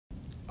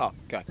Oh,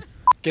 go.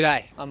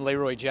 G'day, I'm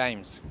Leroy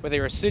James. Whether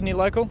you're a Sydney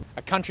local,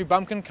 a country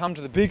bumpkin come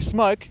to the big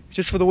smoke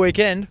just for the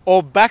weekend,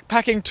 or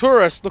backpacking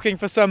tourist looking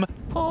for some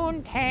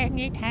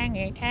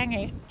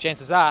tangy,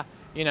 chances are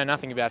you know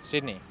nothing about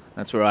Sydney.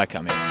 That's where I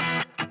come in.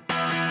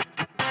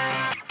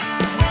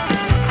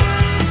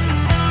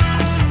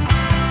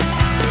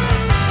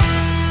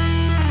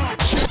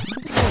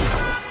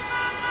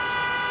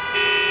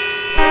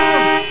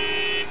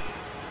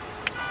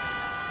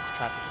 It's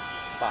traffic,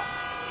 but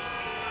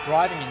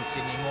driving in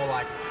Sydney more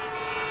like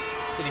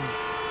sitting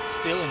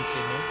still in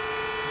Sydney.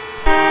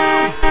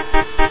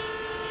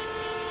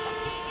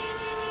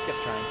 Let's get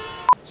the train.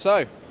 So,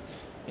 you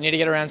need to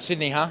get around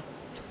Sydney, huh?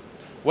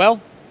 Well,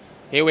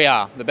 here we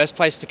are, the best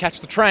place to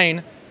catch the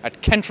train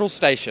at Central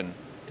Station.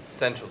 It's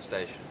Central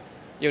Station.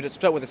 Yeah, but it's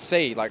spelled with a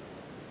C, like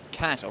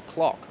cat or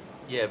clock.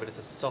 Yeah, but it's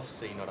a soft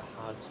C, not a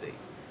hard C.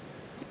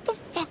 What the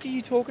fuck are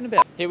you talking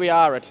about? Here we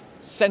are at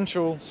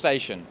Central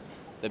Station,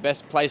 the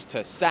best place to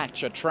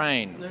satch a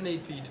train. No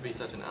need for you to be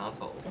such an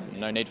asshole.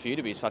 No need for you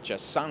to be such a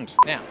sunt.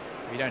 Now,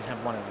 if you don't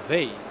have one of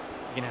these,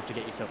 you're gonna have to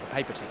get yourself a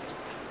paper ticket.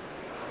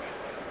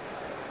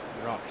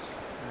 Right.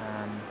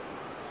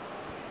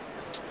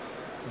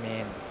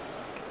 Man.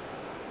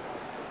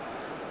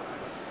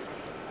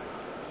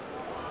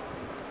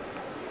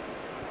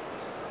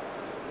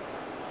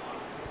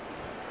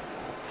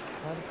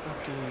 How the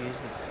fuck do you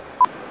use this?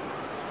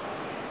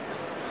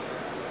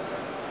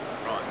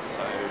 Right,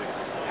 so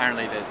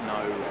apparently there's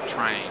no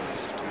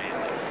trains to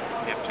Manly.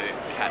 You have to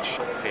catch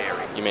a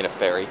ferry. You mean a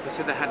ferry? They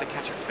said they had to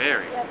catch a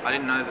ferry. I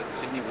didn't know that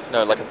Sydney was...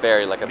 No, like a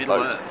ferry, like a Middle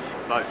boat. Earth.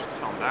 Boat.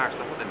 So embarrassed.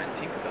 I thought they meant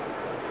Tinkerbell.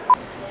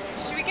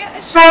 Should we get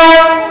a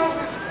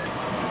show?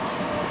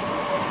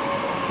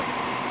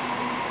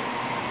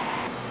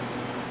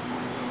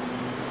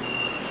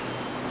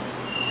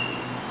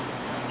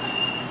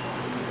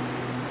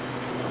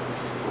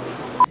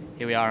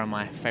 Here we are on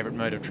my favourite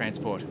mode of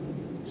transport,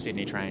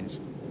 Sydney trains.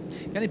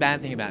 The only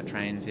bad thing about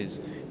trains is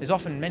there's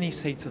often many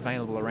seats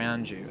available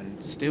around you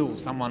and still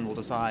someone will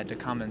decide to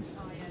come and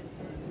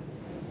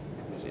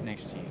sit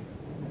next to you.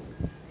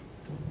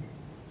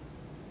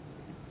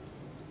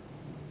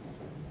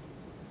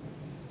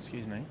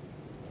 Excuse me.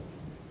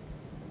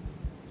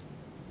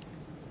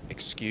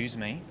 Excuse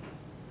me.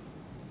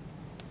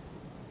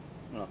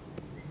 Oh,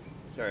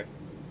 sorry.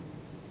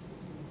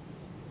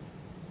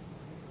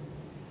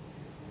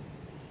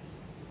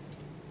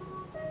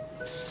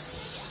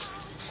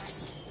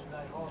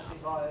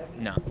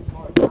 No.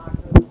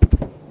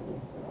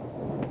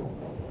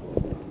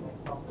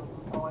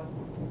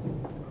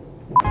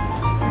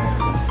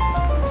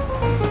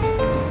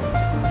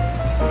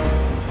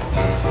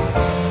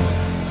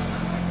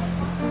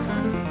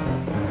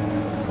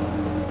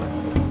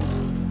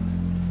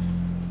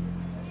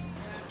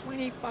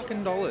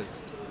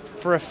 $20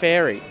 for a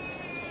ferry.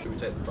 Should we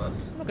take the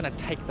bus? I'm not going to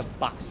take the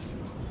bus.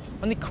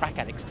 Only crack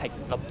addicts take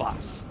the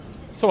bus.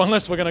 So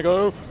unless we're going to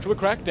go to a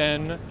crack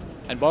den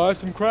and buy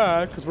some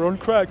crack, because we're on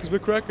crack, because we're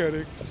crack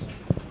addicts.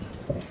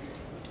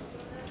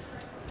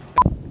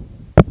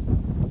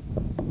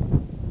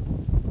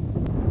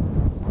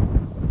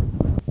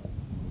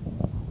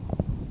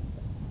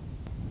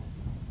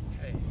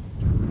 Okay.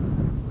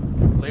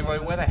 Leroy,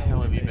 where the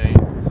hell have you been?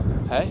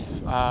 Hey,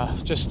 I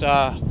just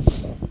got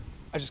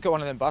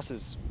one of them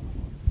buses.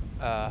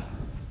 You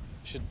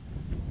should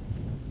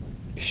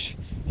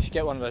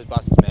get one of those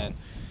buses, man.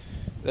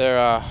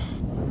 They're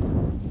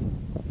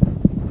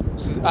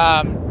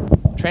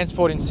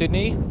transport in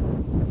Sydney.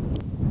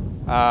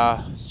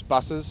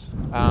 Buses.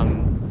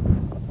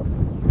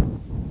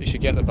 You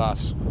should get the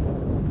bus.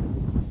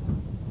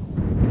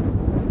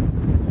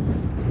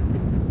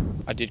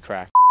 I did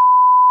crack.